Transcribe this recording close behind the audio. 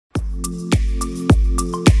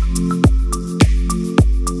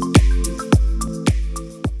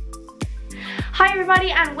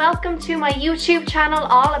everybody and welcome to my YouTube channel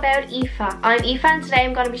all about Aoife. I'm Aoife and today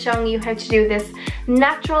I'm going to be showing you how to do this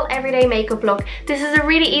natural everyday makeup look. This is a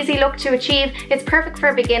really easy look to achieve. It's perfect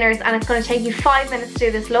for beginners and it's going to take you 5 minutes to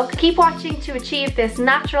do this look. Keep watching to achieve this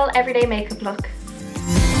natural everyday makeup look.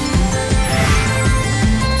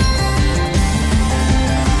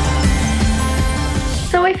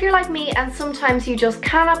 So if you're like me and sometimes you just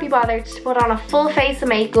cannot be bothered to put on a full face of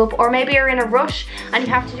makeup, or maybe you're in a rush and you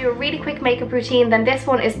have to do a really quick makeup routine, then this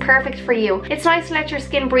one is perfect for you. It's nice to let your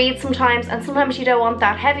skin breathe sometimes, and sometimes you don't want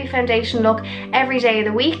that heavy foundation look every day of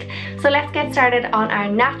the week. So let's get started on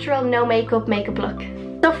our natural no makeup look.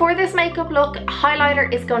 So for this makeup look,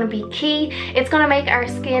 highlighter is going to be key. It's going to make our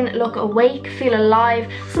skin look awake, feel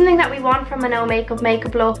alive, something that we want from a no makeup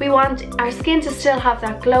look. We want our skin to still have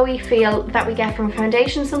that glowy feel that we get from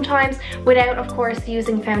foundation sometimes, without of course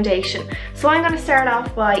using foundation. So I'm going to start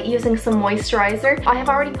off by using some moisturizer. I have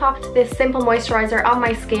already popped this simple moisturizer on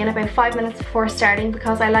my skin about 5 minutes before starting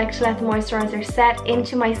because I like to let the moisturizer set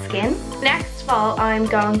into my skin. Next of all, I'm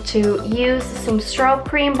going to use some strobe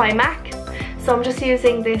cream by MAC. So I'm just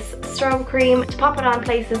using this strobe cream to pop it on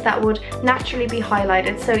places that would naturally be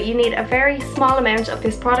highlighted. So you need a very small amount of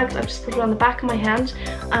this product. I've just put it on the back of my hand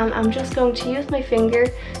and I'm just going to use my finger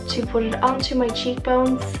to put it onto my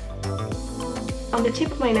cheekbones, on the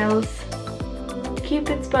tip of my nose,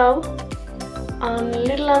 Cupid's bow, a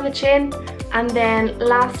little on the chin, and then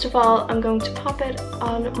last of all I'm going to pop it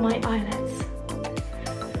on my eyelids.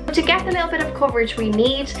 To get the little bit of coverage we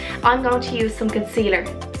need, I'm going to use some concealer.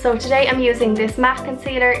 So today I'm using this matte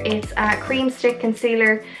concealer. It's a cream stick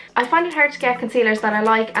concealer. I find it hard to get concealers that I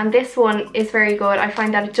like, and this one is very good. I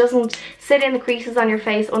find that it doesn't sit in the creases on your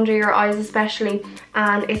face, under your eyes especially,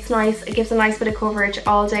 and it's nice. It gives a nice bit of coverage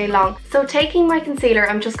all day long. So taking my concealer,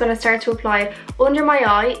 I'm just going to start to apply it under my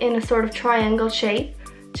eye in a sort of triangle shape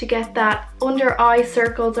to get that under eye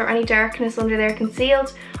circles or any darkness under there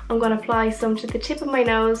concealed. I'm going to apply some to the tip of my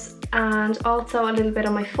nose and also a little bit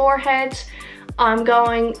on my forehead. I'm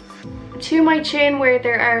going to my chin where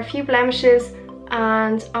there are a few blemishes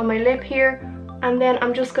and on my lip here, and then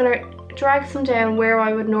I'm just going to drag some down where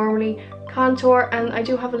I would normally contour, and I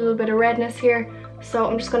do have a little bit of redness here, so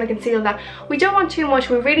I'm just going to conceal that. We don't want too much,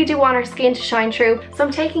 we really do want our skin to shine through. So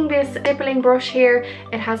I'm taking this stippling brush here.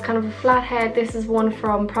 It has kind of a flat head. This is one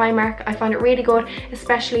from Primark. I find it really good,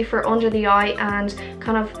 especially for under the eye and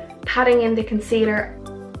kind of patting in the concealer.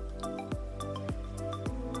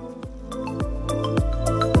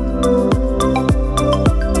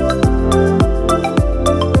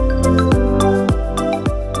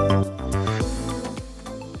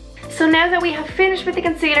 So now that we have finished with the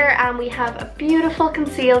concealer and we have a beautiful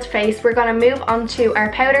concealed face, we're going to move on to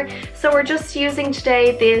our powder. So we're just using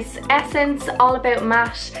today this Essence All About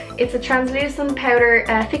Matte. It's a translucent powder,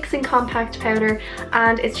 fixing compact powder,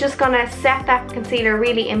 and it's just going to set that concealer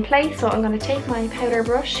really in place. So I'm going to take my powder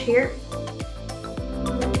brush here.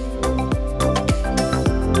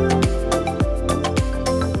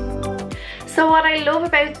 So what I love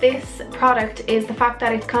about this product is the fact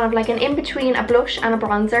that it's kind of like an in-between a blush and a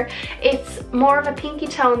bronzer. It's more of a pinky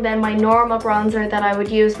tone than my normal bronzer that I would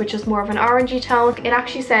use, which is more of an orangey tone. It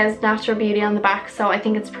actually says Natural Beauty on the back, so I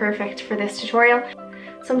think it's perfect for this tutorial.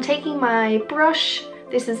 So I'm taking my brush.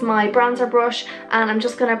 This is my bronzer brush, and I'm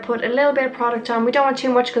just going to put a little bit of product on. We don't want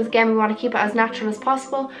too much because again we want to keep it as natural as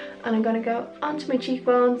possible. And I'm going to go onto my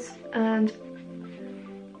cheekbones, and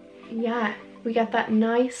yeah, we get that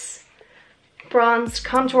nice bronzed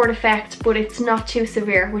contoured effect, but it's not too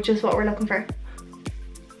severe, which is what we're looking for.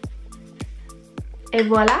 Et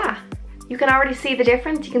voila! You can already see the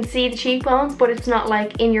difference. You can see the cheekbones, but it's not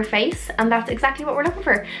like in your face, and that's exactly what we're looking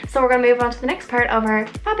for. So we're going to move on to the next part of our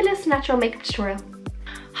fabulous natural makeup tutorial.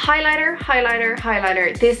 Highlighter, highlighter,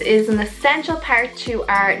 highlighter. This is an essential part to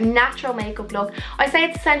our natural makeup look. I say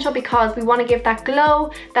it's essential because we want to give that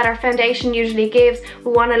glow that our foundation usually gives.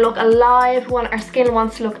 We want to look alive. Our skin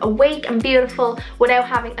wants to look awake and beautiful without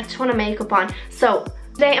having a ton of makeup on. So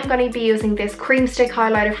today I'm going to be using this cream stick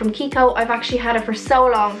highlighter from Kiko. I've actually had it for so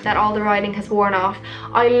long that all the writing has worn off.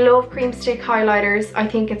 I love cream stick highlighters. I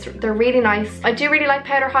think they're really nice. I do really like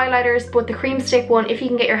powder highlighters, but the cream stick one, if you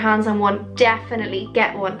can get your hands on one, definitely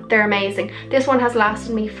get one. They're amazing. This one has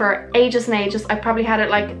lasted me for ages and ages. I probably had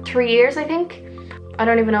it like 3 years, I think. I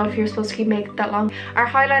don't even know if you're supposed to keep makeup that long. Our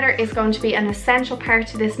highlighter is going to be an essential part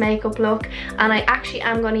to this makeup look, and I actually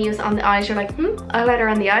am going to use it on the eyes. You're like, highlighter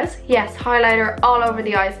on the eyes? Yes, highlighter all over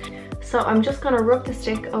the eyes. So I'm just going to rub the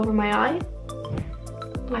stick over my eye,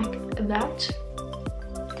 like that.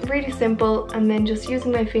 Really simple, and then just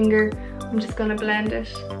using my finger, I'm just going to blend it.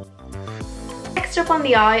 Next up on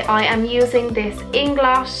the eye, I am using this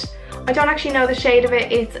Inglot I don't actually know the shade of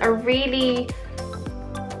it. It's a really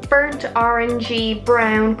burnt orangey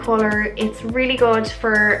brown colour. It's really good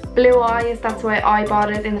for blue eyes, that's why I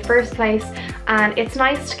bought it in the first place, and it's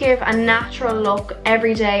nice to give a natural look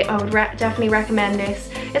every day. I would definitely recommend this.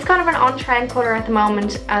 It's kind of an on-trend colour at the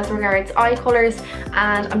moment as regards eye colours,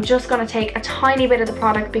 and I'm just going to take a tiny bit of the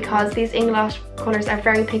product because these Inglot colours are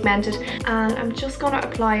very pigmented, and I'm just going to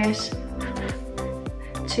apply it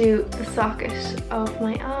to the socket of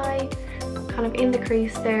my eye, kind of in the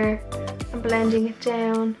crease there. I'm blending it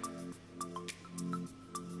down.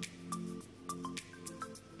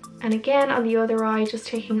 And again on the other eye, just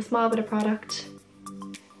taking a small bit of product.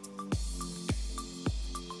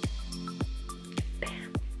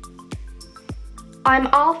 Bam. I'm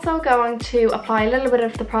also going to apply a little bit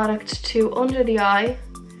of the product to under the eye.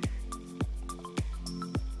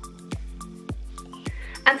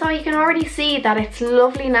 And so you can already see that it's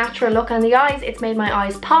lovely natural look on the eyes. It's made my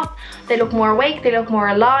eyes pop. They look more awake, they look more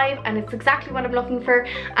alive, and it's exactly what I'm looking for.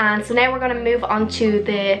 And so now we're going to move on to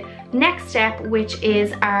the next step, which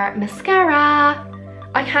is our mascara.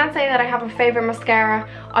 I can't say that I have a favourite mascara.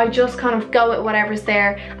 I just kind of go with whatever's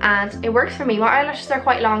there and it works for me. My eyelashes are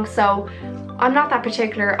quite long, so I'm not that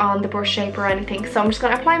particular on the brush shape or anything. So I'm just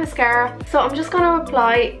going to apply mascara. So I'm just going to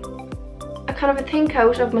apply a kind of a thin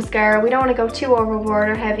coat of mascara. We don't want to go too overboard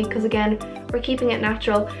or heavy because again, we're keeping it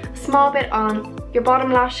natural. A small bit on your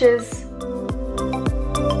bottom lashes.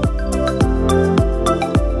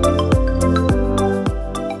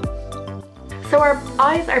 So our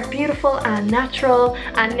eyes are beautiful and natural,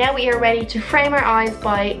 and now we are ready to frame our eyes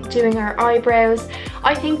by doing our eyebrows.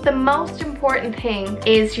 I think the most important thing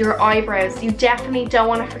is your eyebrows. You definitely don't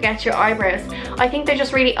want to forget your eyebrows. I think they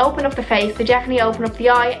just really open up the face, they definitely open up the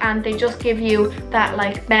eye, and they just give you that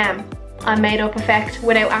like bam, I'm made up effect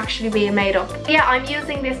without actually being made up. Yeah, I'm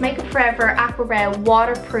using this Makeup Forever Aqua Brow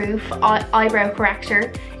waterproof eyebrow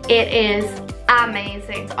corrector. It is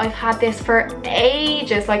amazing. I've had this for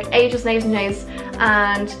ages, like ages and ages and ages,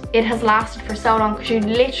 and it has lasted for so long because you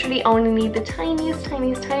literally only need the tiniest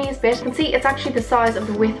bit. You can see it's actually the size of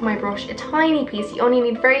the width of my brush, a tiny piece. You only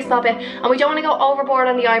need a very small bit, and we don't want to go overboard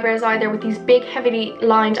on the eyebrows either with these big heavily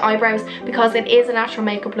lined eyebrows because it is a natural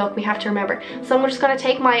makeup look, we have to remember. So I'm just going to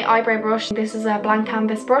take my eyebrow brush, this is a blank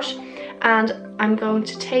canvas brush, and I'm going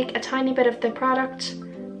to take a tiny bit of the product,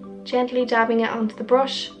 gently dabbing it onto the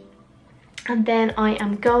brush. And then I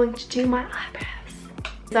am going to do my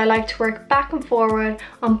eyebrows. I like to work back and forward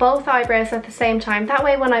on both eyebrows at the same time. That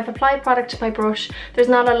way when I've applied product to my brush, there's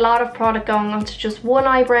not a lot of product going onto just one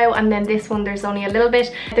eyebrow, and then this one there's only a little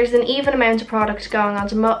bit. There's an even amount of product going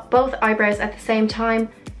onto both eyebrows at the same time.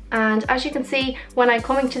 And as you can see, when I'm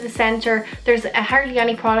coming to the center, there's hardly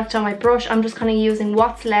any product on my brush. I'm just kind of using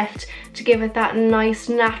what's left to give it that nice,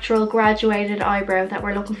 natural, graduated eyebrow that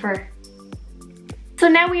we're looking for. So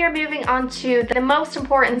now we are moving on to the most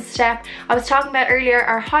important step I was talking about earlier,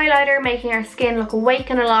 our highlighter, making our skin look awake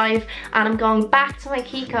and alive. And I'm going back to my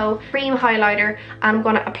Kiko cream highlighter, and I'm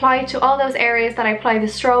going to apply it to all those areas that I applied the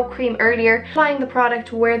strobe cream earlier, applying the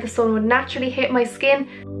product where the sun would naturally hit my skin.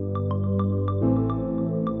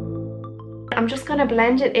 I'm just going to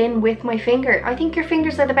blend it in with my finger. I think your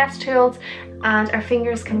fingers are the best tools, and our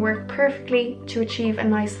fingers can work perfectly to achieve a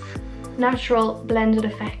nice natural blended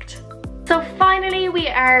effect. So finally we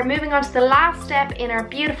are moving on to the last step in our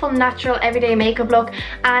beautiful natural everyday makeup look,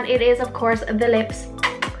 and it is of course the lips.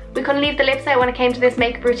 We couldn't leave the lips out when it came to this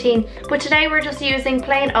makeup routine, but today we're just using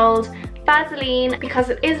plain old Vaseline because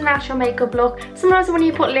it is a natural makeup look. Sometimes when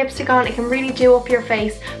you put lipstick on it can really do up your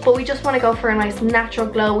face, but we just want to go for a nice natural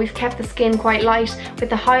glow. We've kept the skin quite light with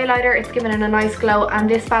the highlighter, it's given it a nice glow, and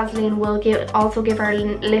this Vaseline will also give our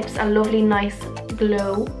lips a lovely nice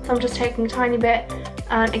glow. So I'm just taking a tiny bit,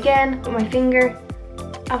 and again with my finger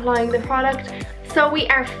applying the product. So we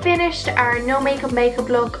are finished our no makeup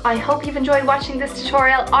look. I hope you've enjoyed watching this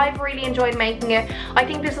tutorial. I've really enjoyed making it. I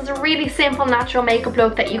think this is a really simple natural makeup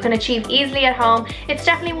look that you can achieve easily at home. It's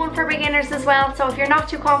definitely one for beginners as well, so if you're not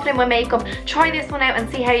too confident with makeup, try this one out and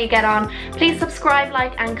see how you get on. Please subscribe,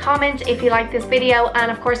 like and comment if you like this video,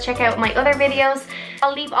 and of course check out my other videos.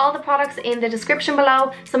 I'll leave all the products in the description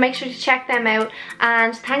below, so make sure to check them out,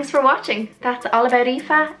 and thanks for watching. That's all about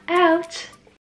Aoife, out.